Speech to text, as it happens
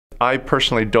I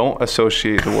personally don't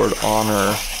associate the word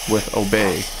honor with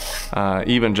obey.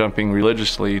 Even jumping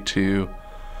religiously to,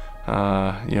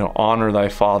 honor thy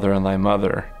father and thy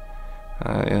mother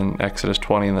in Exodus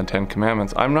 20 and the 10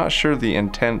 Commandments. I'm not sure the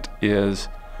intent is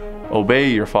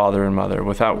obey your father and mother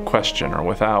without question or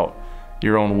without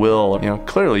your own will.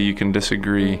 Clearly you can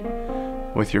disagree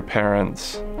with your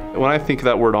parents. When I think of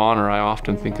that word honor, I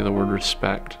often think of the word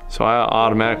respect. So I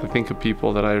automatically think of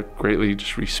people that I greatly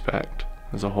just respect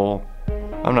as a whole.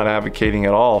 I'm not advocating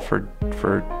at all for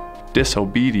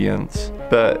disobedience,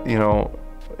 but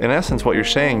in essence what you're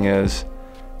saying is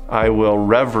I will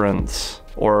reverence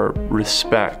or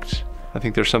respect. I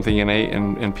think there's something innate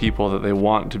in people that they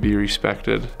want to be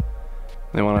respected.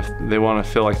 They want to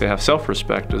feel like they have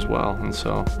self-respect as well, and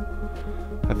so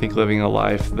I think living a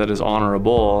life that is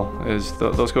honorable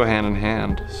those go hand in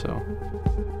hand. So.